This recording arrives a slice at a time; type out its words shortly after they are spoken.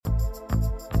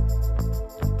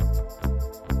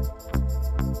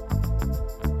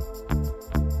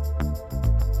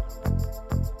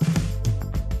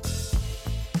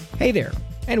Hey there,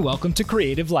 and welcome to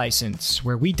Creative License,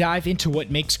 where we dive into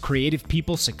what makes creative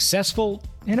people successful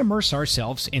and immerse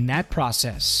ourselves in that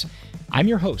process. I'm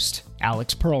your host,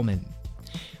 Alex Perlman.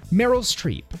 Meryl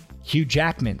Streep, Hugh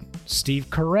Jackman,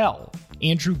 Steve Carell,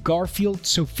 Andrew Garfield,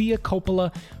 Sofia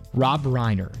Coppola, Rob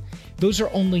Reiner. Those are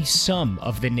only some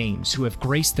of the names who have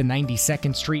graced the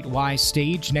 92nd Street Y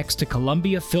stage next to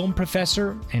Columbia film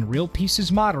professor and Real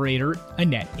Pieces moderator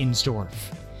Annette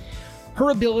Insdorf.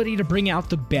 Her ability to bring out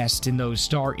the best in those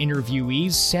star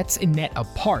interviewees sets Annette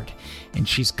apart, and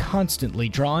she's constantly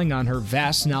drawing on her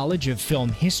vast knowledge of film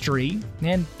history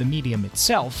and the medium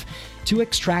itself to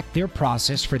extract their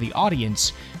process for the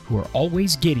audience, who are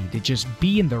always giddy to just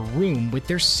be in the room with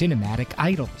their cinematic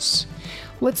idols.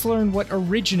 Let's learn what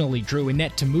originally drew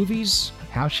Annette to movies,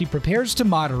 how she prepares to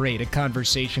moderate a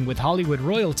conversation with Hollywood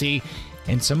royalty,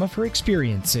 and some of her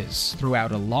experiences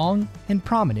throughout a long and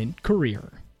prominent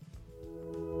career.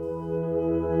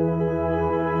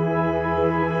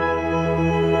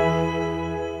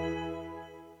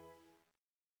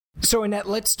 So, Annette,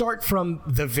 let's start from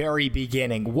the very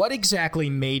beginning. What exactly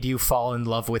made you fall in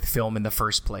love with film in the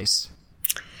first place?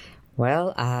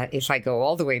 Well, if I go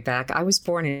all the way back, I was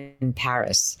born in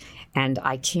Paris, and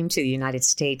I came to the United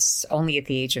States only at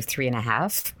the age of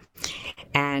 3.5.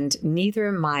 And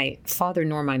neither my father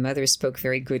nor my mother spoke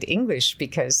very good English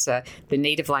because the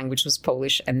native language was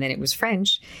Polish and then it was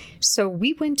French. So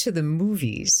we went to the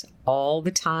movies all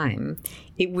the time.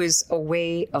 It was a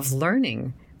way of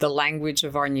learning the language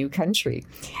of our new country.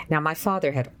 Now, my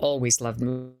father had always loved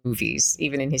movies.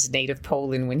 Even in his native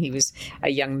Poland, when he was a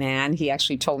young man, he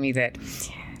actually told me that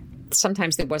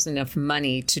sometimes there wasn't enough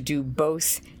money to do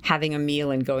both having a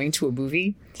meal and going to a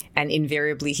movie. And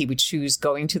invariably, he would choose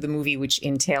going to the movie, which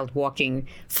entailed walking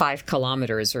 5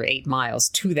 kilometers or 8 miles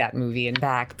to that movie and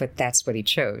back. But that's what he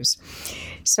chose.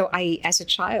 So I, as a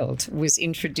child, was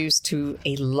introduced to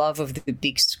a love of the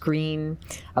big screen,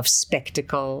 of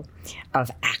spectacle,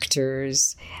 of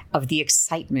actors, of the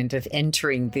excitement of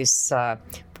entering this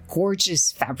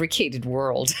gorgeous fabricated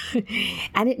world.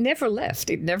 And it never left.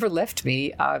 It never left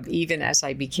me. Even as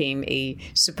I became a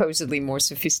supposedly more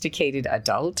sophisticated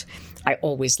adult, I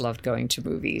always loved going to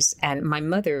movies. And my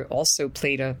mother also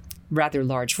played a rather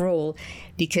large role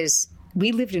because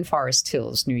we lived in Forest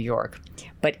Hills, New York.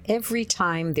 But every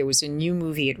time there was a new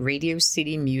movie at Radio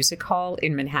City Music Hall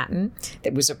in Manhattan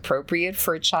that was appropriate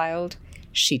for a child,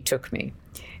 she took me.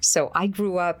 So I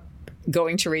grew up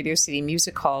going to Radio City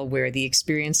Music Hall, where the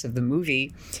experience of the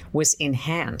movie was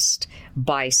enhanced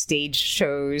by stage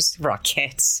shows,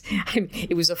 Rockettes.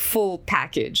 It was a full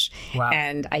package. Wow.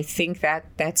 And I think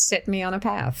that set me on a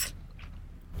path.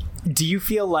 Do you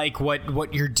feel like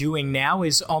what you're doing now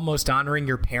is almost honoring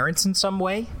your parents in some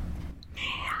way?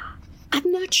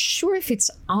 I'm not sure if it's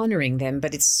honoring them,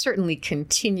 but it's certainly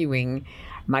continuing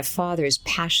my father's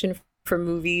passion for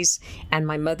movies and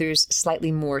my mother's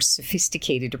slightly more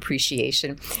sophisticated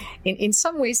appreciation. In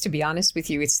some ways, to be honest with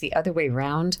you, it's the other way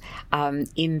around,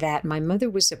 in that my mother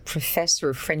was a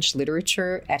professor of French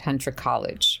literature at Hunter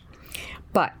College.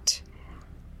 But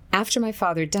after my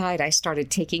father died, I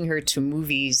started taking her to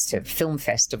movies, to film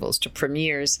festivals, to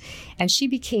premieres, and she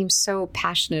became so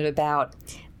passionate about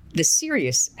the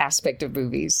serious aspect of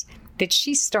movies that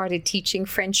she started teaching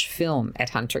French film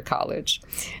at Hunter College.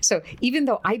 So even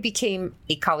though I became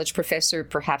a college professor,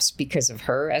 perhaps because of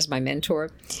her as my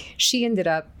mentor, she ended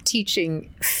up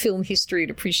teaching film history and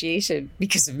appreciation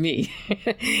because of me.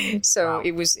 So wow.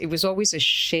 It was always a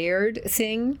shared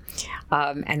thing.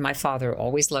 And my father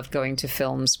always loved going to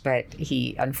films, but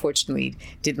he unfortunately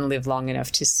didn't live long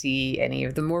enough to see any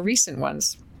of the more recent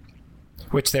ones.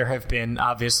 Which there have been,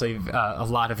 obviously, a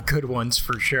lot of good ones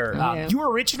for sure. Yeah. You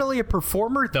were originally a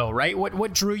performer, though, right?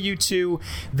 What drew you to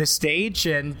the stage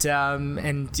and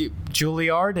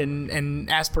Juilliard and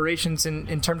aspirations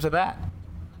in terms of that?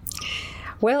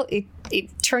 Well, it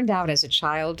turned out as a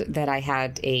child that I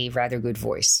had a rather good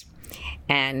voice.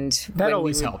 And that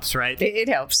always helps, right? It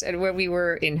helps. And when we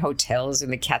were in hotels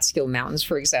in the Catskill Mountains,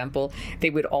 for example, they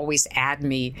would always add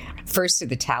me first to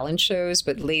the talent shows,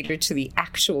 but later to the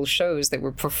actual shows that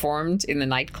were performed in the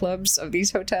nightclubs of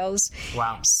these hotels.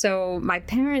 Wow. So my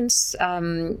parents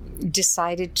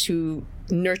decided to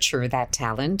nurture that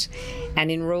talent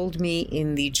and enrolled me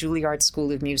in the Juilliard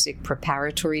School of Music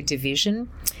preparatory division.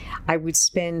 I would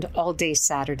spend all day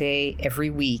Saturday every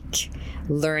week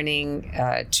learning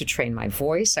to train my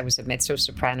voice. I was a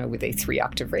mezzo-soprano with a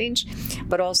 3-octave range,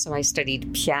 but also I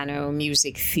studied piano,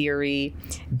 music theory,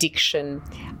 diction.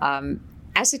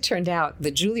 As it turned out,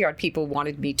 the Juilliard people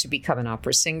wanted me to become an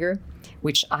opera singer,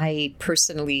 which I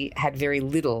personally had very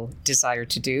little desire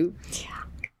to do.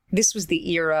 This was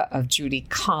the era of Judy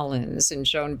Collins and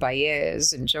Joan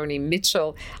Baez and Joni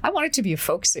Mitchell. I wanted to be a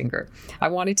folk singer. I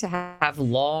wanted to have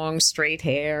long, straight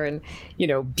hair and,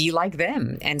 be like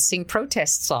them and sing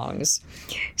protest songs.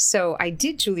 So I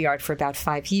did Juilliard for about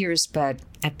 5 years, but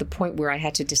at the point where I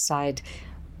had to decide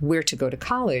where to go to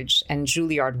college, and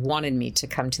Juilliard wanted me to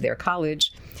come to their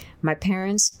college, my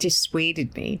parents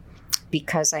dissuaded me,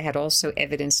 because I had also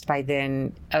evidenced by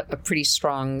then a pretty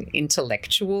strong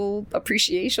intellectual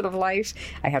appreciation of life.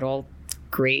 I had all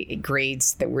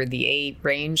grades that were the A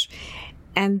range.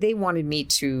 And they wanted me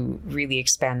to really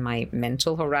expand my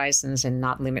mental horizons and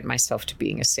not limit myself to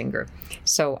being a singer.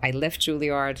 So I left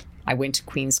Juilliard. I went to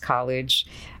Queens College.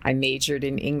 I majored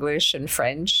in English and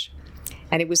French.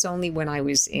 And it was only when I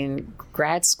was in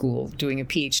grad school doing a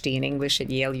PhD in English at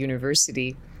Yale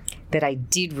University that I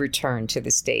did return to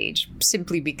the stage,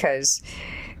 simply because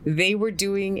they were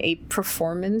doing a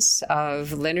performance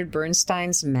of Leonard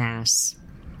Bernstein's Mass.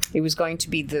 It was going to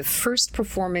be the first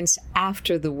performance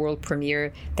after the world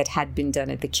premiere that had been done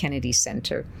at the Kennedy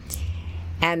Center.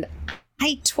 And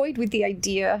I toyed with the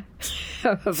idea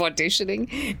of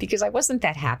auditioning because I wasn't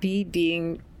that happy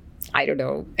being,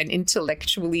 an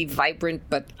intellectually vibrant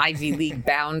but Ivy League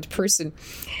bound person.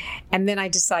 And then I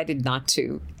decided not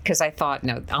to, because I thought,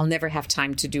 no, I'll never have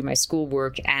time to do my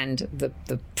schoolwork and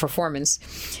the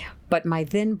performance. But my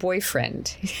then boyfriend,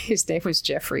 his name was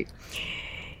Jeffrey,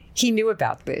 he knew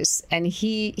about this, and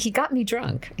he got me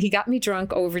drunk. He got me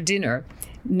drunk over dinner,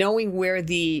 knowing where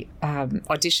the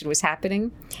audition was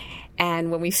happening. And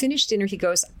when we finished dinner, he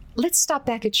goes, "Let's stop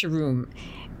back at your room."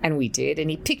 And we did.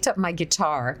 And he picked up my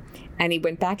guitar and he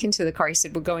went back into the car. He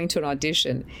said, "We're going to an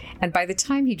audition." And by the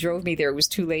time he drove me there, it was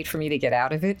too late for me to get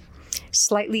out of it.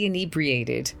 Slightly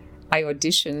inebriated, I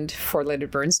auditioned for Leonard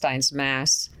Bernstein's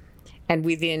Mass. And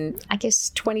within,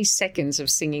 20 seconds of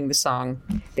singing the song,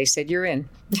 they said, "You're in."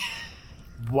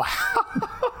 Wow.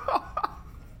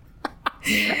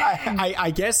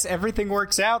 I guess everything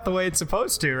works out the way it's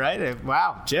supposed to, right?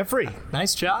 Wow, Jeffrey,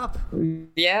 nice job.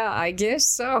 Yeah, I guess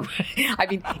so.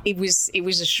 It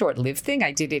was a short-lived thing.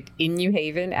 I did it in New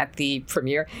Haven at the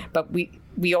premiere, but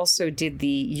we also did the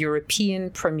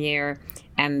European premiere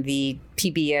and the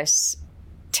PBS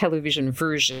television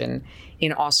version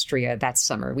in Austria that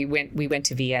summer. We went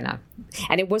to Vienna,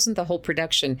 and it wasn't the whole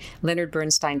production. Leonard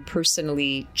Bernstein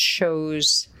personally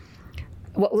chose.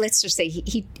 Well, let's just say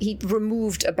he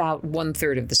removed about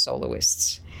 1/3 of the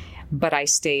soloists, but I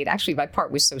stayed. Actually, my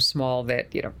part was so small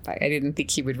that I didn't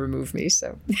think he would remove me,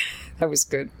 so that was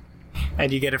good.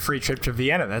 And you get a free trip to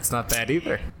Vienna. That's not bad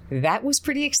either. That was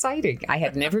pretty exciting. I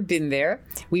had never been there.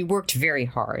 We worked very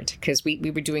hard because we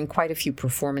were doing quite a few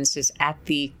performances at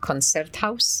the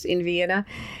Konzerthaus in Vienna.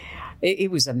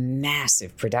 It was a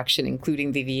massive production,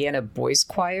 including the Vienna Boys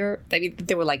Choir.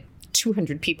 There were like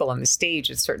 200 people on the stage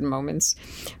at certain moments,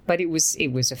 but it was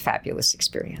a fabulous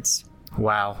experience.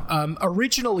 Wow.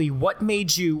 Originally, what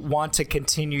made you want to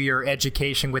continue your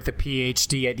education with a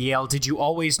PhD at Yale? Did you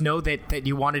always know that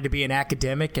you wanted to be an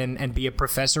academic and be a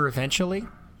professor eventually?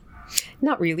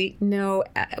 Not really, no.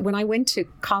 When I went to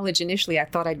college initially, I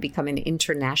thought I'd become an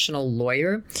international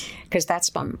lawyer because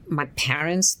that's my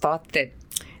parents thought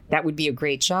that would be a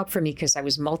great job for me because I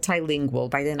was multilingual.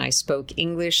 By then, I spoke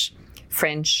English,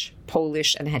 French,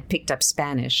 Polish, and had picked up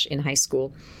Spanish in high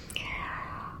school.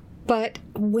 But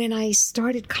when I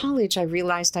started college, I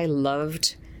realized I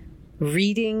loved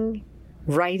reading,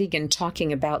 writing, and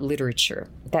talking about literature.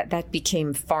 That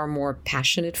became far more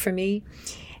passionate for me.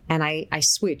 And I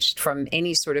switched from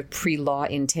any sort of pre-law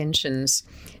intentions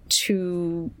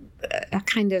to a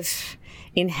kind of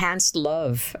enhanced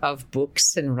love of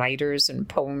books and writers and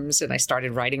poems. And I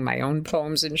started writing my own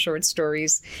poems and short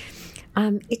stories.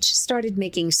 It just started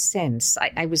making sense.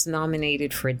 I was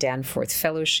nominated for a Danforth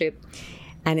Fellowship.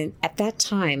 And at that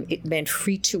time, it meant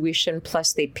free tuition,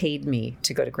 plus they paid me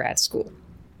to go to grad school.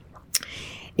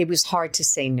 It was hard to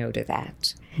say no to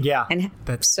that. Yeah, and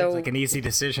that seems like an easy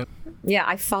decision. Yeah,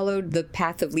 I followed the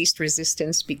path of least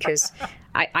resistance because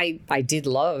I did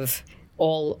love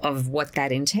all of what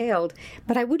that entailed.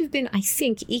 But I would have been, I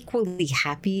think, equally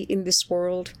happy in this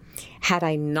world had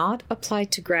I not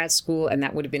applied to grad school, and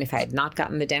that would have been if I had not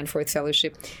gotten the Danforth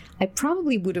Fellowship. I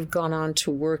probably would have gone on to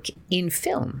work in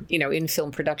film, in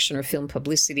film production or film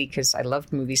publicity, because I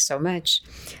loved movies so much.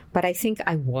 But I think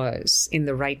I was in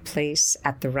the right place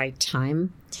at the right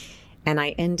time. And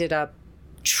I ended up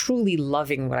truly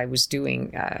loving what I was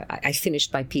doing. I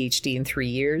finished my PhD in 3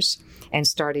 years and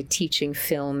started teaching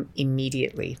film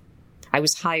immediately. I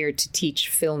was hired to teach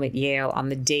film at Yale on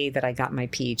the day that I got my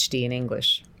PhD in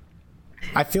English.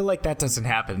 I feel like that doesn't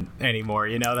happen anymore.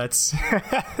 That's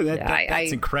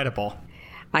incredible.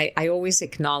 I always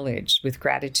acknowledge with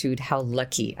gratitude how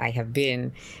lucky I have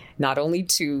been, not only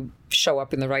to show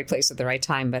up in the right place at the right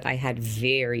time, but I had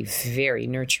very, very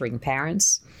nurturing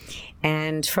parents.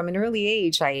 And from an early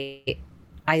age, I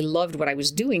loved what I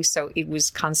was doing, so it was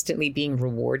constantly being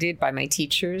rewarded by my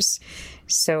teachers.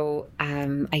 So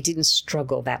I didn't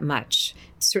struggle that much,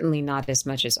 certainly not as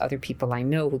much as other people I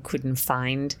know who couldn't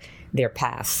find their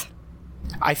path.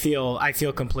 I feel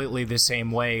completely the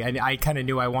same way. I kind of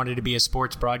knew I wanted to be a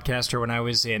sports broadcaster when I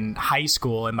was in high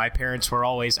school, and my parents were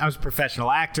always, I was a professional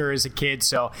actor as a kid,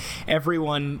 so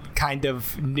everyone kind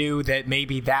of knew that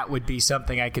maybe that would be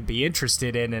something I could be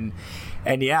interested in,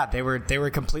 and yeah, they were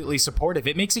completely supportive.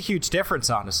 It makes a huge difference,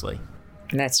 honestly.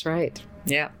 That's right.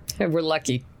 Yeah, we're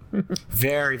lucky.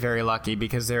 Very, very lucky,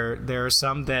 because there are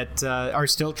some that are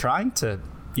still trying to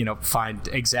find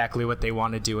exactly what they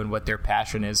want to do and what their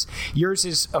passion is. Yours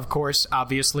is, of course,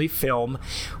 obviously film.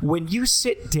 When you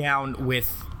sit down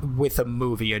with a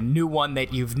movie, a new one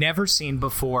that you've never seen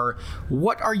before,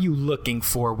 what are you looking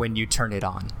for when you turn it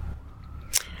on?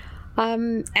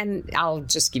 And I'll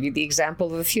just give you the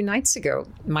example of a few nights ago.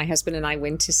 My husband and I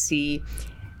went to see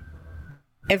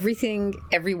Everything,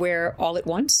 Everywhere, All at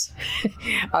Once.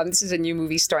 This is a new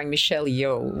movie starring Michelle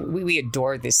Yeoh. We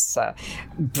adore this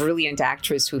brilliant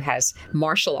actress who has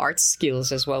martial arts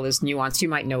skills as well as nuance. You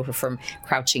might know her from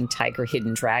Crouching Tiger,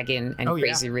 Hidden Dragon, and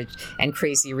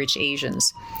Crazy Rich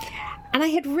Asians. And I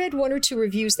had read one or two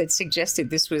reviews that suggested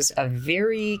this was a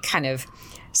very kind of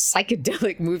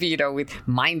psychedelic movie, with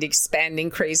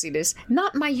mind-expanding craziness.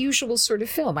 Not my usual sort of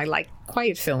film. I like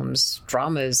quiet films,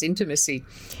 dramas, intimacy.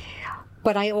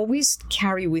 But I always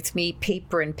carry with me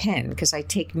paper and pen because I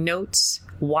take notes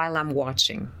while I'm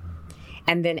watching.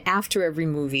 And then after every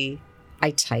movie, I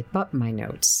type up my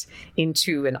notes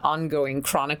into an ongoing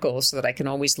chronicle so that I can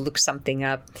always look something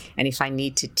up. And if I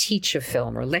need to teach a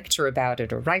film or lecture about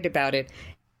it or write about it,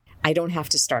 I don't have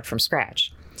to start from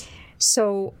scratch.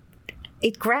 So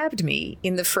it grabbed me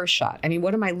in the first shot. I mean,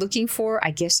 what am I looking for? I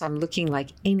guess I'm looking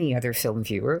like any other film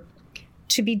viewer,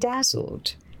 to be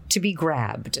dazzled, to be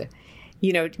grabbed.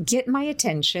 Get my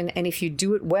attention, and if you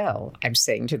do it well, I'm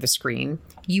saying to the screen,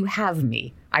 you have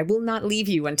me. I will not leave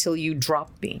you until you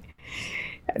drop me.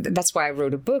 That's why I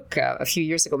wrote a book a few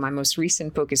years ago. My most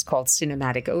recent book is called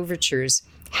Cinematic Overtures,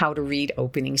 How to Read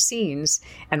Opening Scenes.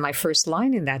 And my first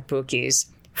line in that book is,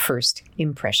 first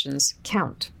impressions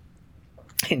count.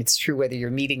 And it's true whether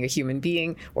you're meeting a human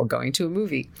being or going to a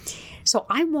movie. So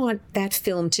I want that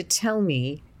film to tell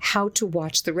me how to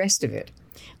watch the rest of it.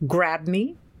 Grab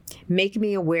me. Make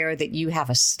me aware that you have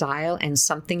a style and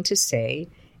something to say,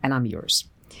 and I'm yours.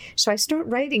 So I start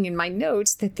writing in my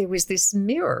notes that there was this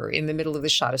mirror in the middle of the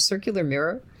shot, a circular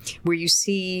mirror, where you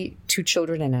see two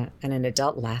children and an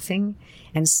adult laughing.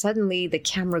 And suddenly the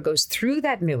camera goes through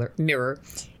that mirror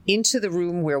into the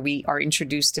room where we are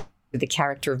introduced to the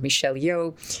character of Michelle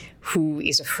Yeoh, who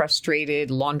is a frustrated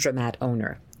laundromat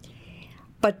owner.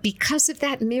 But because of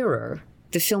that mirror,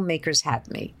 the filmmakers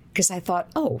had me. Because I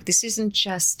thought, this isn't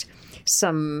just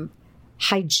some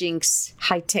hijinks,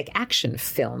 high-tech action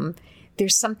film.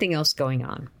 There's something else going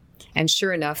on. And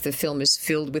sure enough, the film is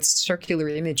filled with circular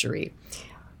imagery,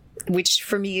 which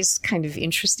for me is kind of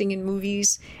interesting in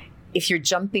movies. If you're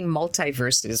jumping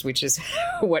multiverses, which is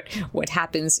what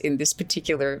happens in this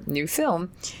particular new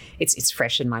film, it's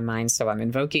fresh in my mind, so I'm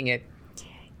invoking it.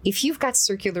 If you've got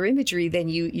circular imagery, then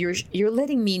you're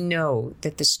letting me know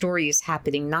that the story is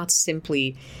happening not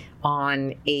simply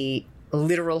on a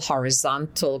literal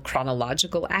horizontal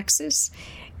chronological axis.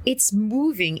 It's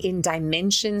moving in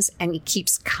dimensions, and it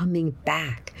keeps coming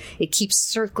back. It keeps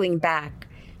circling back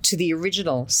to the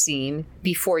original scene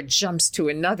before it jumps to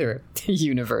another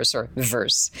universe or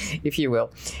verse, if you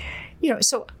will.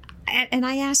 So, and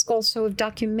I ask also of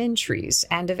documentaries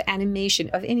and of animation,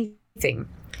 of anything.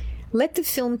 Let the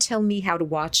film tell me how to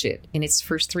watch it in its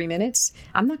first 3 minutes.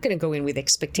 I'm not going to go in with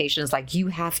expectations like you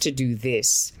have to do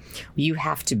this, you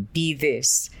have to be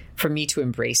this for me to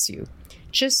embrace you.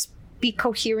 Just be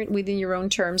coherent within your own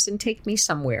terms and take me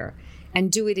somewhere,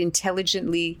 and do it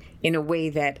intelligently in a way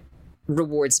that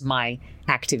rewards my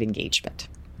active engagement.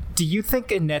 Do you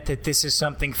think, Annette, that this is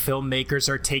something filmmakers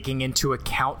are taking into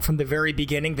account from the very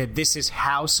beginning, that this is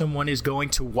how someone is going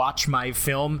to watch my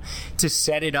film, to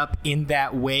set it up in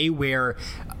that way where,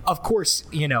 of course,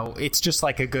 it's just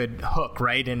like a good hook,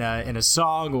 right? In a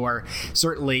song, or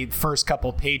certainly first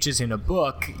couple pages in a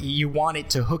book, you want it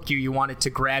to hook you, you want it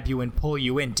to grab you and pull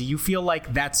you in. Do you feel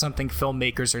like that's something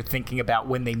filmmakers are thinking about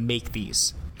when they make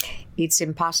these? it's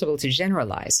impossible to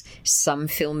generalize. Some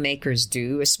filmmakers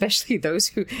do, especially those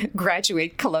who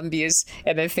graduate Columbia's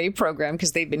MFA program,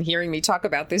 because they've been hearing me talk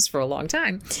about this for a long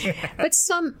time. But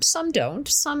some don't.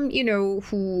 Some,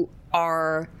 who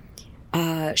are,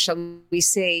 shall we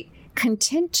say,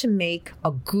 content to make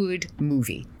a good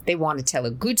movie. They want to tell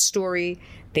a good story.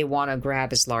 They want to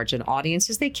grab as large an audience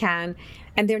as they can.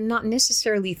 And they're not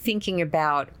necessarily thinking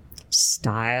about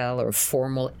style or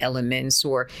formal elements,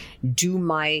 or do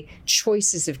my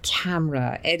choices of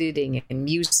camera, editing, and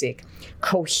music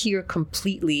cohere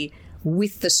completely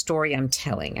with the story I'm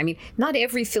telling? I mean, not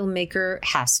every filmmaker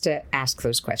has to ask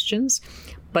those questions,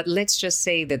 but let's just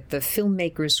say that the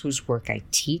filmmakers whose work I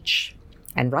teach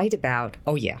and write about,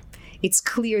 oh yeah, it's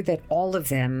clear that all of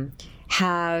them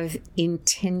have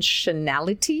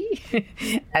intentionality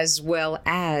as well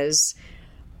as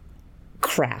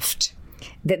craft.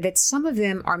 That some of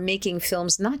them are making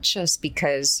films not just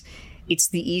because it's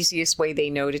the easiest way they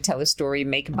know to tell a story,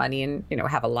 make money, and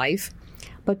have a life,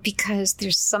 but because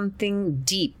there's something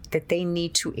deep that they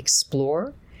need to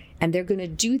explore, and they're going to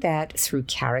do that through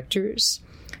characters,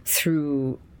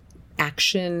 through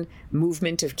action,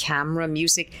 movement of camera,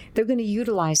 music. They're going to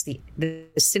utilize the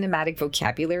cinematic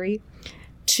vocabulary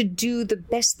to do the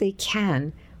best they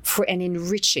can for an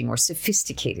enriching or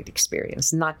sophisticated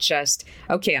experience, not just,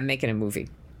 okay, I'm making a movie.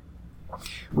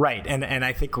 Right, and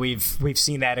I think we've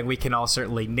seen that, and we can all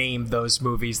certainly name those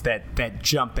movies that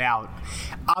jump out.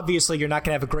 Obviously, you're not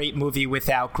going to have a great movie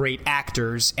without great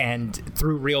actors, and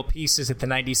through Real Pieces at the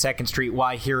 92nd Street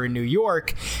Y here in New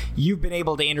York, you've been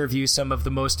able to interview some of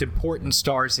the most important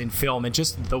stars in film, and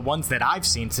just the ones that I've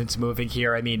seen since moving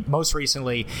here. I mean, most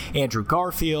recently, Andrew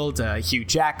Garfield, Hugh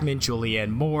Jackman,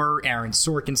 Julianne Moore, Aaron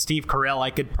Sorkin, Steve Carell.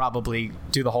 I could probably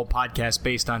do the whole podcast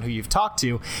based on who you've talked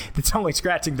to. It's only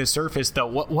scratching the surface,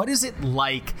 though. What is it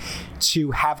like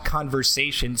to have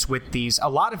conversations with these? A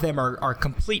lot of them are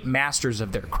complete masters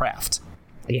of their craft.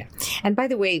 Yeah. And by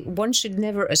the way, one should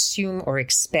never assume or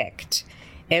expect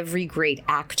every great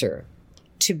actor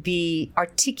to be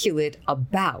articulate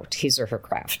about his or her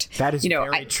craft. That is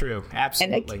very true.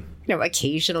 Absolutely. And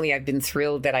occasionally I've been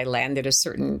thrilled that I landed a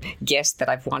certain guest that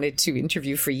I've wanted to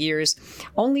interview for years,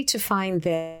 only to find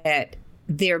that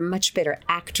they're much better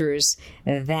actors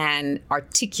than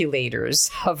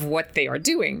articulators of what they are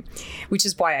doing, which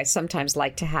is why I sometimes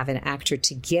like to have an actor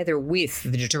together with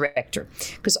the director,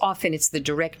 because often it's the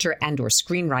director and or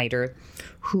screenwriter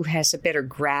who has a better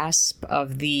grasp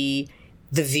of the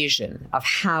vision of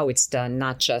how it's done,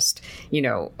 not just,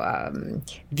 the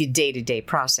day-to-day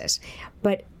process.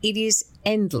 But it is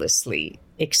endlessly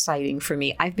exciting for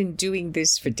me. I've been doing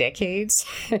this for decades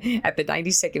at the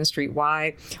 92nd Street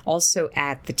Y, also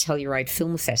at the Telluride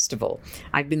Film Festival.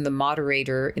 I've been the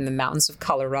moderator in the mountains of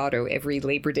Colorado every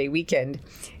Labor Day weekend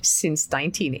since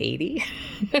 1980.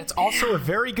 It's also a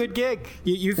very good gig.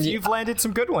 You've landed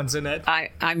some good ones in it.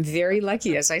 I'm very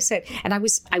lucky, as I said. And I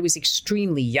was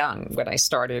extremely young when I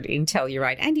started in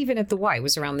Telluride, and even at the Y. It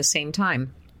was around the same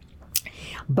time.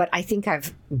 But I think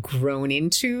I've grown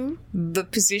into the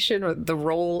position or the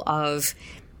role of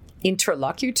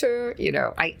interlocutor.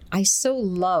 I so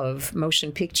love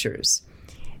motion pictures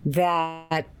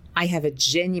that I have a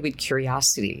genuine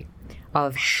curiosity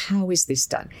of how is this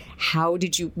done? Why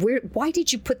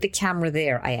did you put the camera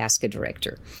there? I ask a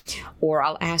director. Or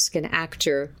I'll ask an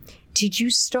actor, did you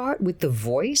start with the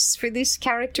voice for this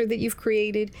character that you've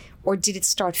created? Or did it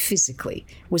start physically?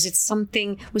 Was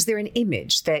there an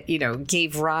image that,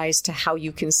 gave rise to how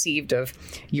you conceived of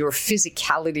your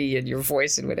physicality and your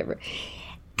voice and whatever?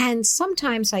 And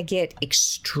sometimes I get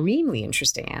extremely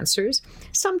interesting answers,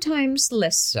 sometimes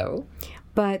less so.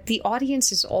 But the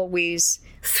audience is always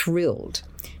thrilled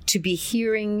to be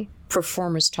hearing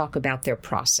performers talk about their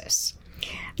process.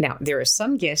 Now, there are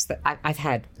some guests that I've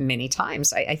had many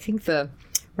times. I think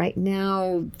right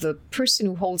now, the person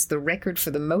who holds the record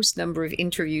for the most number of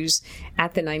interviews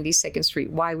at the 92nd Street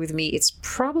Y with me, it's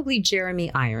probably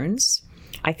Jeremy Irons.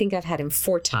 I think I've had him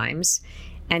 4 times.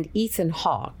 And Ethan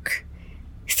Hawke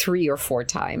 3 or 4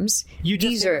 times. You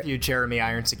just interviewed Jeremy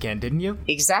Irons again, didn't you?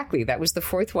 Exactly. That was the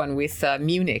 4th one with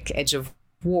Munich, Edge of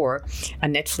War, a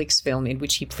Netflix film in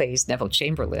which he plays Neville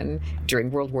Chamberlain during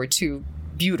World War II.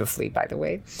 Beautifully, by the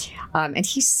way. And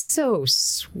he's so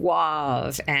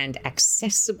suave and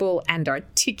accessible and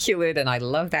articulate, and I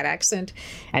love that accent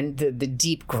and the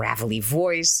deep, gravelly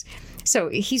voice. So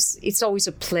it's always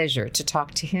a pleasure to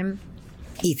talk to him.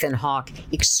 Ethan Hawke,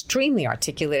 extremely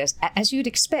articulate, as you'd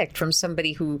expect from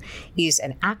somebody who is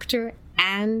an actor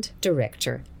and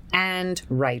director and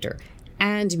writer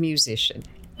and musician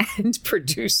and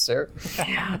producer.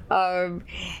 And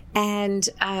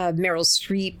Meryl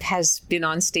Streep has been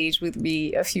on stage with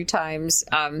me a few times.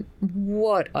 I mean,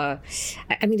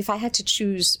 if I had to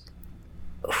choose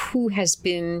who has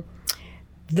been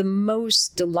the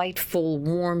most delightful,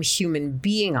 warm human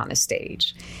being on a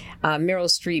stage, Meryl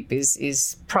Streep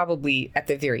is probably at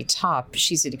the very top.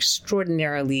 She's an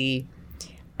extraordinarily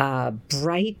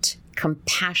bright,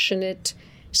 compassionate,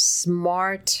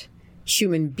 smart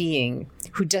human being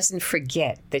who doesn't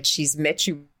forget that she's met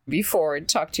you before and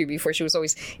talked to you before. She was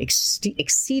always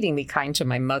exceedingly kind to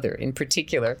my mother in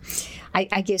particular.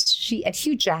 I guess and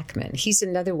Hugh Jackman, he's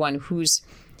another one who's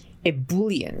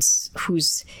ebullience,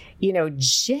 whose,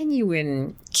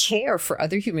 genuine care for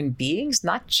other human beings,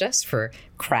 not just for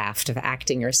craft of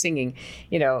acting or singing.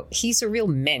 He's a real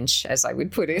mensch, as I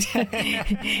would put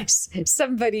it.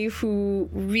 Somebody who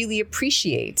really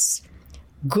appreciates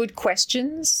good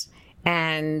questions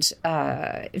and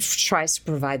tries to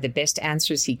provide the best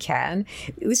answers he can.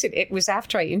 Listen, it was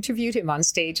after I interviewed him on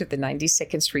stage at the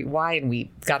 92nd Street Y, and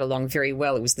we got along very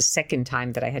well. It was the second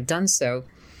time that I had done so.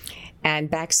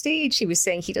 And backstage, he was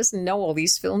saying he doesn't know all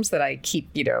these films that I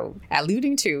keep,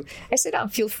 alluding to. I said,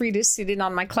 feel free to sit in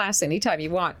on my class anytime you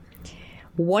want.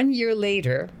 1 year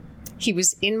later, he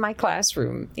was in my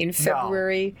classroom in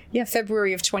February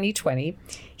of 2020.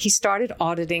 He started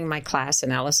auditing my class,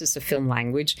 Analysis of Film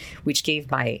Language, which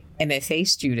gave my MFA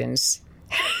students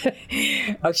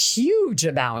a huge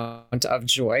amount of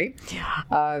joy.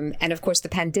 And of course, the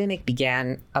pandemic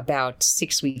began about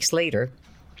 6 weeks later.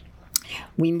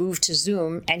 We moved to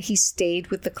Zoom, and he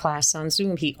stayed with the class on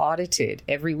Zoom. He audited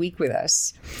every week with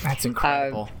us. That's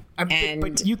incredible.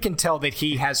 But you can tell that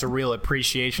he has a real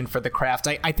appreciation for the craft.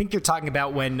 I think you're talking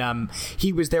about when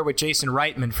he was there with Jason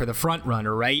Reitman for The Front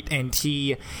Runner, right? And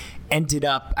he ended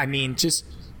up, just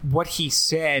what he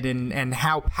said and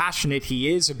how passionate he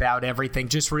is about everything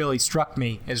just really struck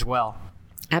me as well.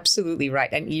 Absolutely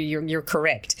right. And you're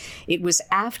correct. It was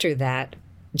after that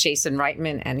Jason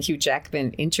Reitman and Hugh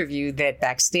Jackman interview that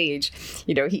backstage,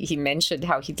 he mentioned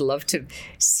how he'd love to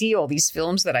see all these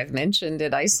films that I've mentioned.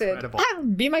 And I said,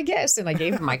 be my guest. And I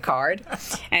gave him my card.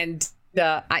 And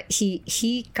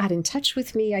he got in touch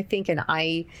with me, I think. And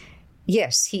he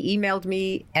emailed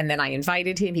me, and then I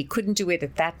invited him. He couldn't do it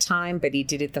at that time, but he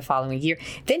did it the following year.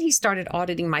 Then he started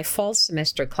auditing my fall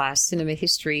semester class, Cinema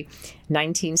History,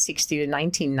 1960 to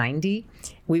 1990.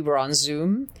 We were on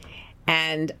Zoom.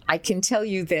 And I can tell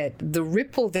you that the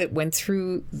ripple that went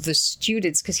through the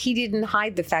students, because he didn't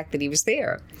hide the fact that he was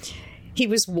there. He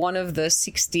was one of the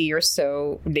 60 or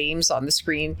so names on the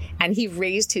screen, and he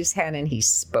raised his hand and he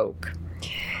spoke.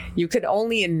 You can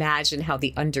only imagine how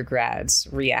the undergrads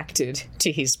reacted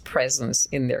to his presence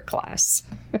in their class.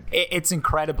 It's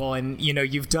incredible. And,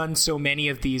 you've done so many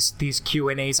of these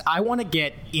Q&As. I want to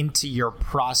get into your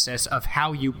process of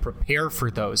how you prepare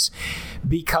for those,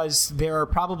 because there are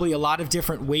probably a lot of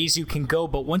different ways you can go.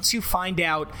 But once you find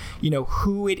out,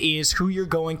 who it is, who you're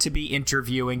going to be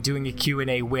interviewing, doing a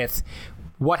Q&A with,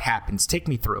 what happens? Take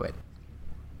me through it.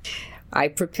 I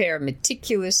prepare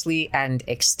meticulously and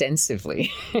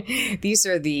extensively. These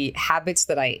are the habits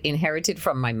that I inherited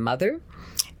from my mother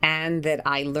and that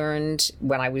I learned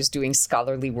when I was doing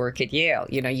scholarly work at Yale.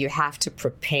 You have to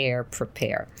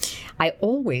prepare. I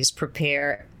always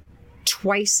prepare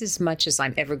twice as much as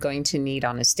I'm ever going to need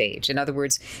on a stage. In other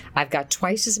words, I've got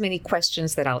twice as many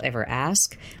questions that I'll ever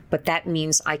ask, but that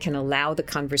means I can allow the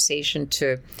conversation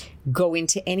to go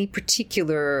into any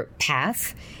particular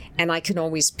path. And I can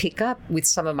always pick up with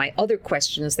some of my other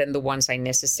questions than the ones I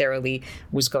necessarily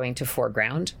was going to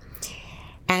foreground.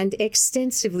 And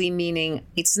extensively, meaning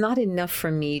it's not enough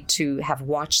for me to have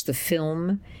watched the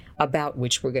film about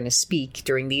which we're going to speak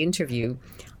during the interview.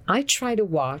 I try to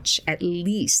watch at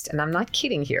least, and I'm not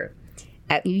kidding here,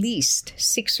 at least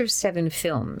 6 or 7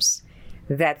 films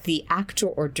that the actor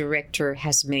or director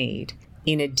has made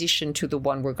in addition to the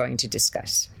one we're going to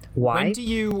discuss. Why?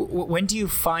 When do you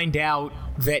find out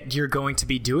that you're going to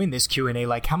be doing this Q&A?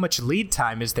 Like, how much lead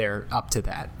time is there up to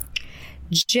that?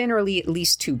 Generally, at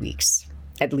least 2 weeks.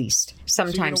 At least.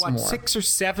 Sometimes so you're more. 6 or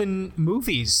 7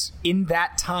 movies in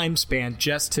that time span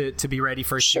just to be ready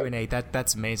for a Q&A.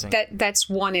 That's amazing. That's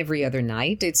one every other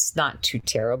night. It's not too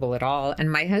terrible at all. And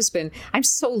my husband, I'm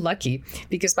so lucky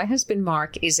because my husband,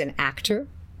 Mark, is an actor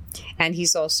and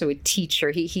he's also a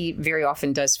teacher. He very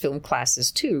often does film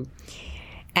classes too.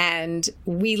 And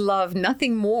we love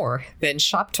nothing more than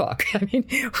shop talk. I mean,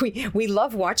 we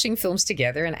love watching films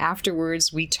together, and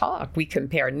afterwards we talk. We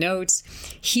compare notes.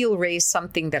 He'll raise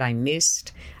something that I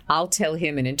missed. I'll tell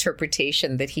him an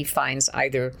interpretation that he finds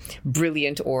either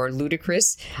brilliant or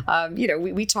ludicrous.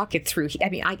 We talk it through. I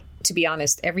mean, to be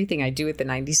honest, everything I do at the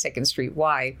 92nd Street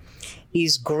Y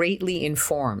is greatly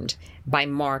informed by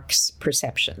Mark's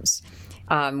perceptions.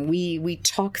 We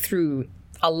talk through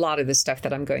a lot of the stuff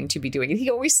that I'm going to be doing. And he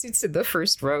always sits in the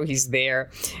first row. He's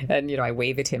there. And, I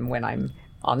wave at him when I'm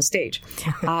on stage.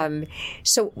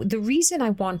 So the reason I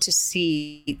want to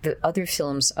see the other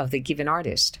films of the given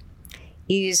artist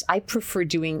is I prefer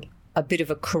doing a bit of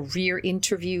a career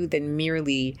interview than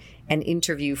merely an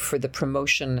interview for the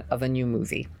promotion of a new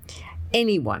movie.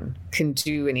 Anyone can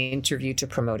do an interview to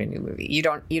promote a new movie. You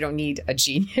don't need a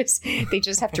genius. They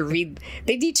just have to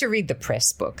they need to read the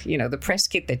press book, the press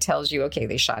kit that tells you, okay,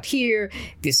 they shot here,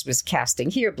 this was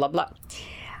casting here, blah, blah.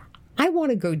 I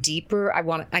want to go deeper.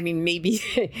 Maybe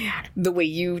the way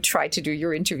you try to do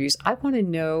your interviews, I want to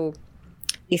know,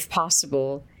 if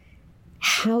possible,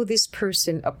 how this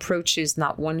person approaches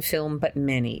not one film, but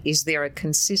many. Is there a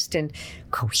consistent,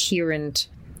 coherent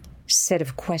set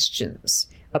of questions,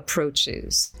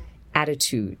 approaches,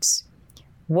 attitudes?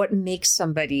 What makes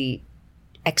somebody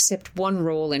accept one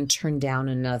role and turn down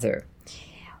another?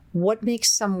 What makes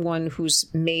someone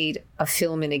who's made a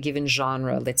film in a given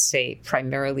genre, let's say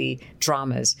primarily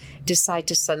dramas, decide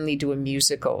to suddenly do a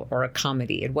musical or a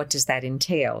comedy? And what does that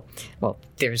entail? Well,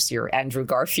 there's your Andrew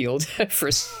Garfield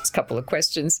first couple of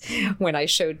questions when I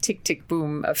showed Tick, Tick,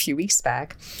 Boom a few weeks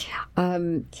back.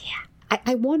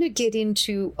 I want to get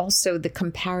into also the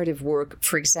comparative work.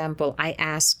 For example, I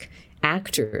ask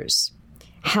actors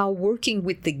how working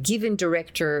with the given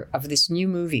director of this new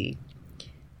movie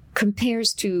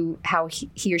compares to how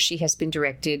he or she has been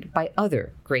directed by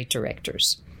other great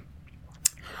directors.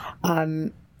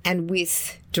 And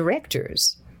with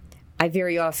directors, I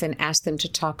very often ask them to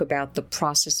talk about the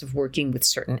process of working with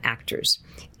certain actors.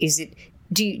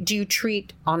 Do you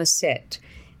treat on a set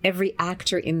every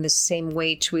actor in the same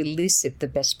way to elicit the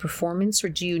best performance, or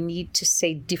do you need to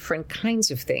say different kinds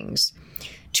of things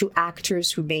to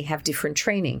actors who may have different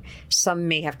training? Some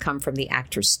may have come from the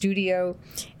actor's studio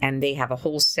and they have a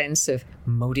whole sense of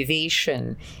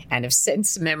motivation and of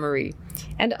sense memory.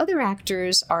 And other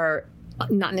actors are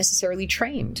not necessarily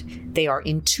trained. They are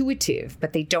intuitive,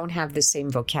 but they don't have the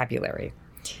same vocabulary.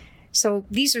 So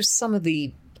these are some of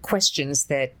the questions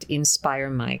that inspire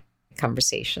my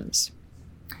conversations.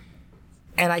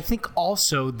 And I think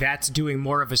also that's doing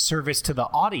more of a service to the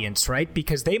audience, right?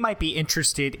 Because they might be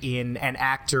interested in an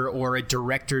actor or a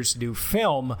director's new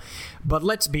film. But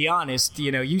let's be honest,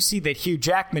 you see that Hugh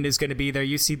Jackman is going to be there.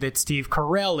 You see that Steve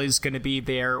Carell is going to be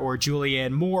there, or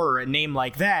Julianne Moore, or a name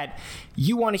like that.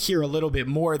 You want to hear a little bit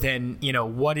more than,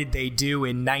 what did they do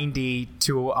in 90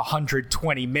 to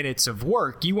 120 minutes of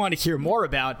work? You want to hear more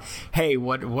about, hey,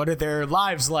 what are their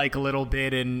lives like a little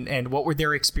bit, and what were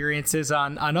their experiences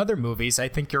on other movies? I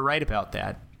think you're right about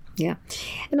that. Yeah.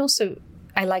 And also,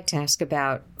 I like to ask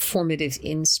about formative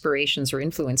inspirations or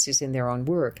influences in their own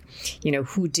work.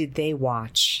 Who did they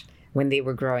watch when they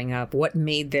were growing up? What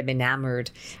made them enamored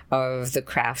of the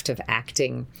craft of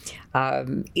acting?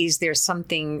 Is there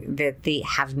something that they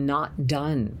have not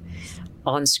done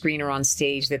on screen or on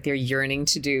stage that they're yearning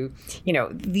to do?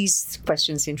 These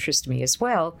questions interest me as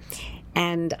well.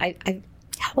 And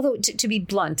although to be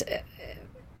blunt,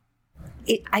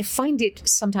 I find it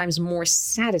sometimes more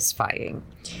satisfying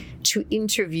to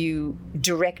interview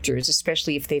directors,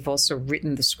 especially if they've also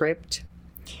written the script,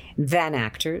 than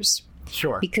actors.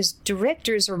 Sure. Because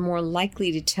directors are more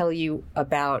likely to tell you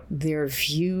about their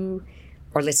view,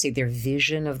 or let's say their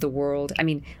vision of the world. I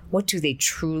mean, what do they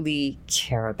truly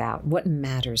care about? What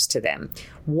matters to them?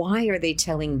 Why are they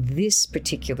telling this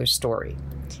particular story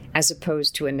as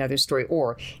opposed to another story?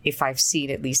 Or if I've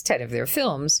seen at least 10 of their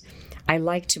films, I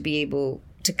like to be able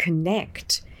to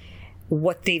connect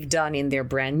what they've done in their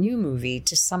brand new movie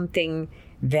to something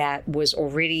that was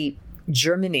already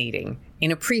germinating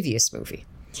in a previous movie.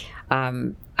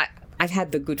 I've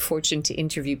had the good fortune to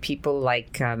interview people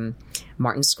like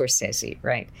Martin Scorsese,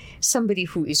 right? Somebody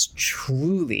who is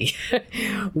truly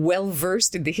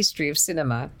well-versed in the history of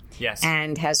cinema. Yes.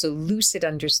 And has a lucid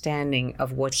understanding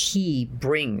of what he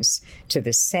brings to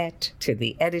the set, to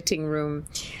the editing room.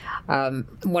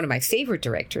 One of my favorite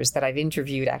directors that I've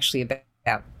interviewed actually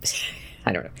about,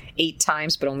 8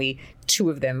 times, but only 2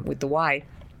 of them with the Y,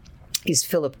 is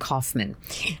Philip Kaufman,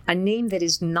 a name that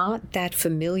is not that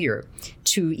familiar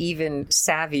to even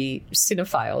savvy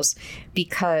cinephiles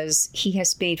because he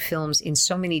has made films in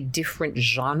so many different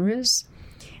genres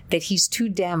that he's too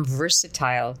damn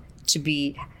versatile to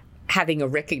be having a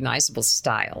recognizable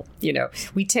style.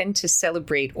 We tend to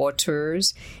celebrate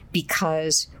auteurs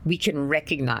because we can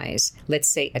recognize, let's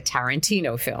say, a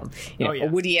Tarantino film, a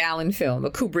Woody Allen film,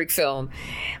 a Kubrick film,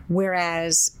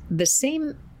 whereas the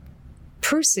same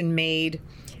person made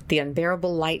The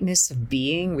Unbearable Lightness of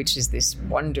Being, which is this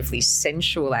wonderfully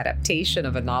sensual adaptation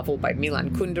of a novel by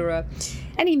Milan Kundera,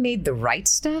 and he made The Right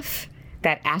Stuff,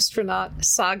 that astronaut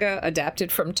saga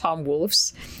adapted from Tom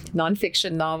Wolfe's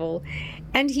nonfiction novel.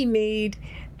 And he made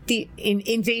the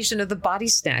Invasion of the Body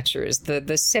Snatchers,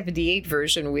 the 78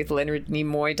 version with Leonard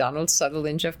Nimoy, Donald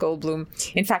Sutherland, Jeff Goldblum.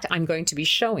 In fact, I'm going to be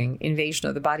showing Invasion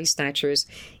of the Body Snatchers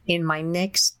in my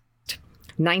next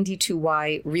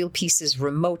 92Y Real Pieces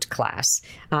remote class.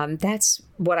 That's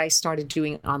what I started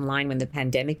doing online when the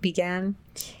pandemic began.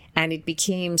 And it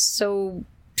became so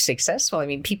successful. I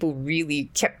mean, people really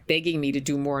kept begging me to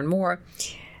do more and more.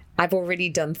 I've already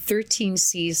done 13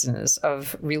 seasons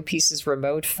of Real Pieces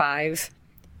Remote, 5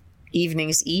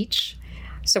 evenings each.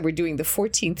 So we're doing the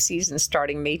 14th season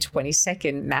starting May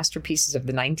 22nd, Masterpieces of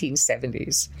the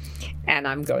 1970s. And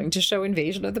I'm going to show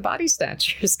Invasion of the Body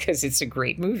Snatchers because it's a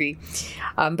great movie.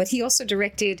 But he also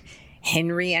directed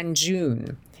Henry and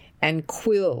June and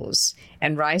Quills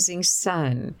and Rising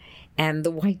Sun and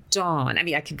The White Dawn. I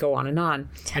mean, I could go on and on.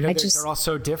 I know they're all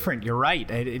so different. You're right.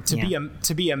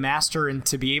 To be a master and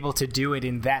to be able to do it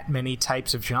in that many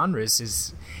types of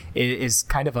genres is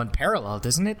kind of unparalleled,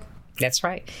 isn't it? That's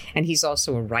right. And he's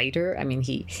also a writer. I mean,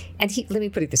 let me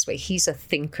put it this way. He's a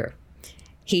thinker.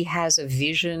 He has a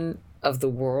vision of the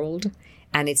world,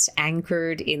 and it's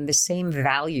anchored in the same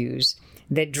values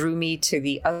that drew me to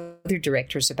the other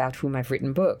directors about whom I've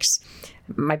written books.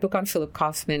 My book on Philip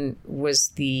Kaufman was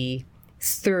the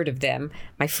third of them.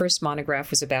 My first monograph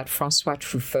was about François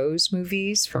Truffaut's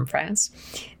movies from France.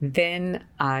 Then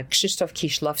Krzysztof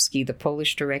Kieślowski, the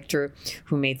Polish director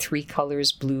who made Three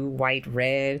Colors, Blue, White,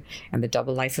 Red, and The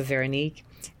Double Life of Veronique.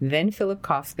 Then Philip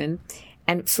Kaufman.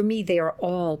 And for me, they are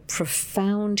all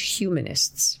profound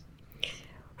humanists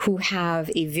who have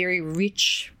a very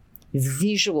rich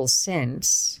visual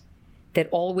sense that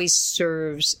always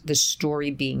serves the story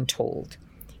being told.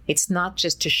 It's not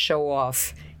just to show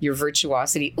off your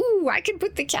virtuosity. Ooh, I can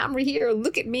put the camera here.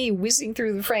 Look at me whizzing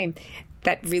through the frame.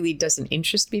 That really doesn't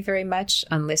interest me very much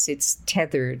unless it's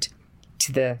tethered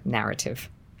to the narrative.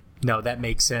 No, that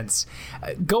makes sense.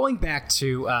 Going back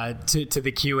to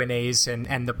the Q&As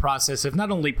and the process of not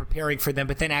only preparing for them,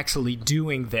 but then actually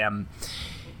doing them,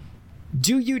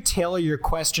 do you tailor your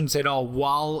questions at all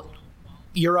while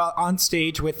you're on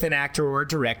stage with an actor or a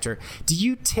director? Do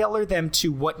you tailor them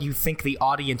to what you think the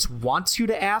audience wants you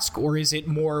to ask, or is it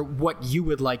more what you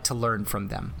would like to learn from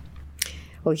them?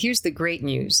 Well, here's the great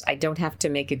news. I don't have to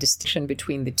make a distinction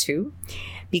between the two,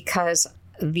 because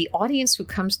the audience who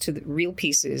comes to the Real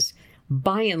Pieces,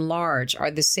 by and large,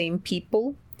 are the same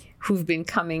people who've been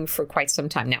coming for quite some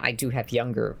time. Now, I do have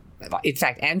younger. In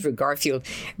fact, Andrew Garfield,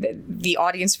 the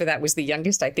audience for that was the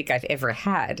youngest I think I've ever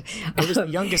had. It was the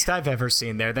youngest I've ever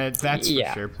seen there, that's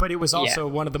for sure. But it was also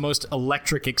one of the most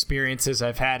electric experiences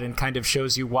I've had, and kind of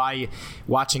shows you why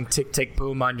watching Tick, Tick,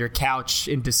 Boom on your couch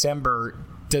in December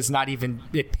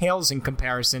it pales in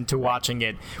comparison to watching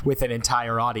it with an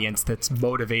entire audience that's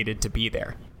motivated to be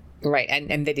there. Right,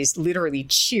 and that is literally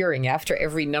cheering after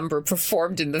every number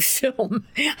performed in the film.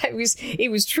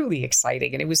 It was truly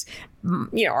exciting, and it was,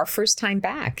 our first time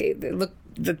back. Look,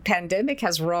 the pandemic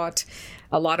has wrought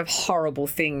a lot of horrible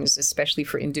things, especially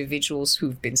for individuals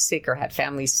who've been sick or had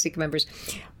family sick members.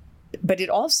 But it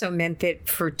also meant that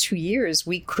for 2 years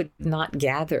we could not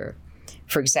gather,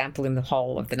 for example, in the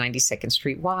hall of the 92nd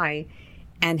Street Y,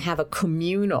 and have a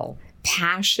communal,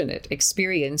 passionate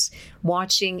experience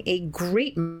watching a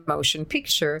great motion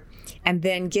picture and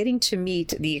then getting to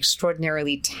meet the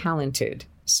extraordinarily talented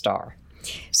star.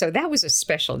 So that was a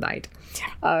special night.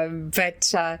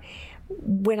 But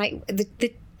when how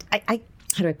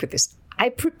do I put this? I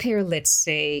prepare, let's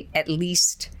say, at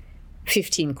least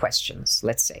 15 questions,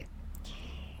 let's say.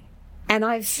 And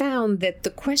I've found that the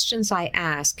questions I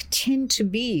ask tend to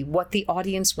be what the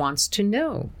audience wants to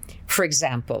know. For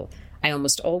example, I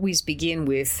almost always begin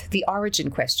with the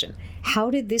origin question. How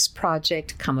did this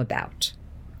project come about?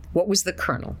 What was the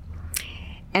kernel?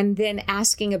 And then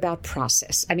asking about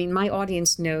process. I mean, my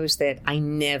audience knows that I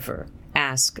never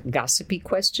ask gossipy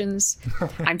questions.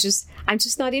 I'm just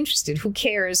not interested. Who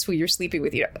cares who you're sleeping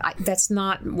with? That's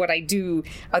not what I do.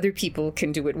 Other people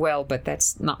can do it well, but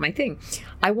that's not my thing.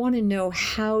 I want to know,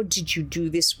 how did you do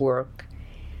this work?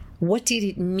 What did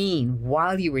it mean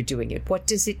while you were doing it? What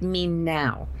does it mean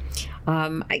now?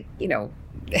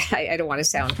 I don't want to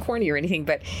sound corny or anything,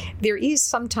 but there is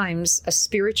sometimes a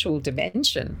spiritual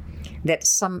dimension that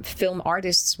some film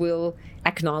artists will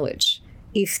acknowledge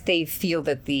if they feel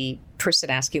that the person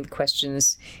asking the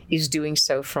questions is doing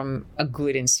so from a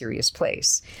good and serious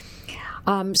place.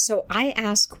 So I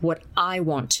ask what I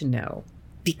want to know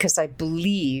because I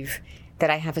believe that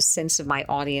I have a sense of my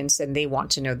audience and they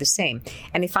want to know the same.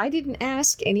 And if I didn't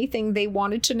ask anything they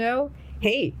wanted to know,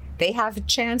 hey, they have a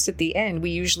chance at the end. We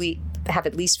usually have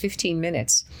at least 15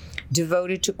 minutes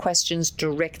devoted to questions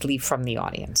directly from the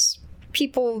audience.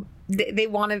 People, they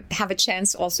want to have a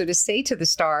chance also to say to the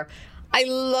star, I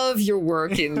love your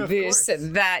work in this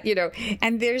and that,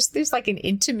 and there's like an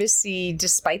intimacy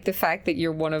despite the fact that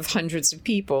you're one of hundreds of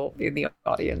people in the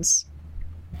audience.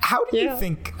 How do you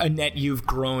think, Annette, you've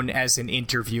grown as an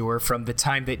interviewer from the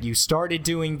time that you started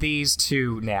doing these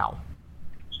to now?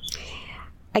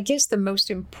 I guess the most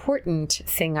important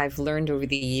thing I've learned over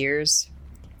the years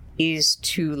is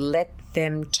to let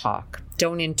them talk.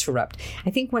 Don't interrupt. I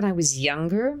think when I was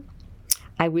younger,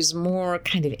 I was more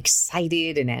kind of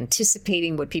excited and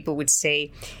anticipating what people would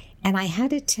say, and I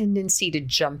had a tendency to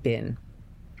jump in.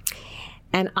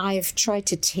 And I've tried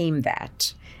to tame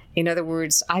that. In other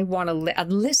words, I want to,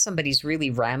 unless somebody's really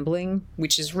rambling,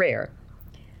 which is rare,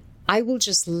 I will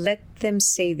just let them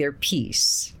say their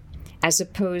piece, as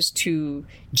opposed to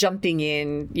jumping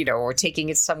in, or taking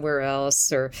it somewhere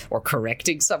else or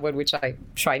correcting someone, which I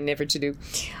try never to do.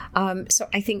 So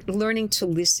I think learning to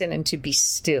listen and to be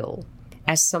still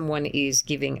as someone is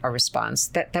giving a response,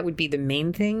 that would be the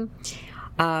main thing.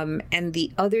 And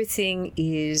the other thing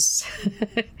is,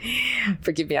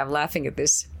 forgive me, I'm laughing at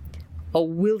this, a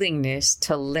willingness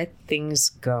to let things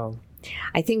go.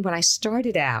 I think when I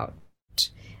started out,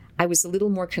 I was a little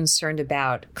more concerned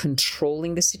about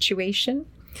controlling the situation,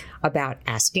 about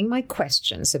asking my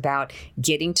questions, about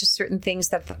getting to certain things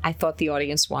that I thought the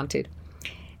audience wanted.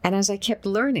 And as I kept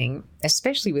learning,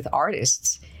 especially with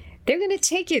artists, they're going to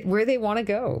take it where they want to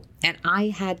go. And I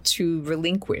had to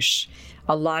relinquish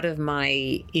a lot of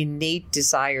my innate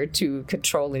desire to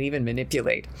control and even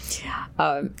manipulate.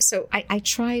 So I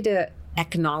try to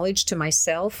acknowledge to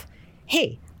myself,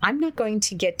 hey, I'm not going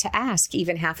to get to ask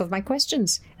even half of my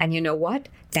questions. And you know what?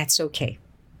 That's okay.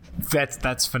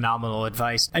 That's phenomenal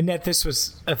advice. Annette, this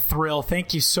was a thrill.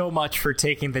 Thank you so much for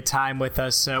taking the time with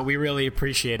us. We really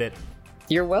appreciate it.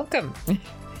 You're welcome.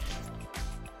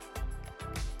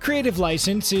 Creative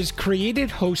License is created,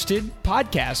 hosted,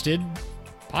 podcasted,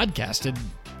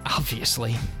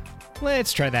 obviously.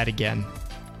 Let's try that again.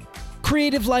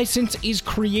 Creative License is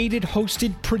created,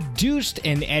 hosted, produced,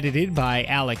 and edited by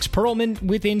Alex Perlman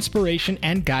with inspiration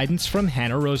and guidance from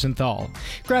Hannah Rosenthal.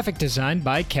 Graphic design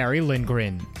by Carrie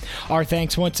Lindgren. Our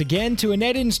thanks once again to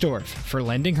Annette Insdorf for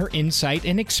lending her insight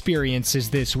and experiences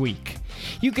this week.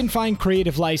 You can find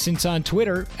Creative License on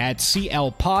Twitter at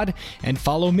CLPod and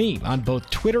follow me on both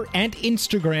Twitter and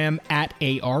Instagram at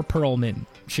AR Perlman.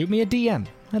 Shoot me a DM.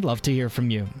 I'd love to hear from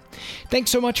you.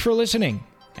 Thanks so much for listening,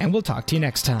 and we'll talk to you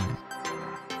next time.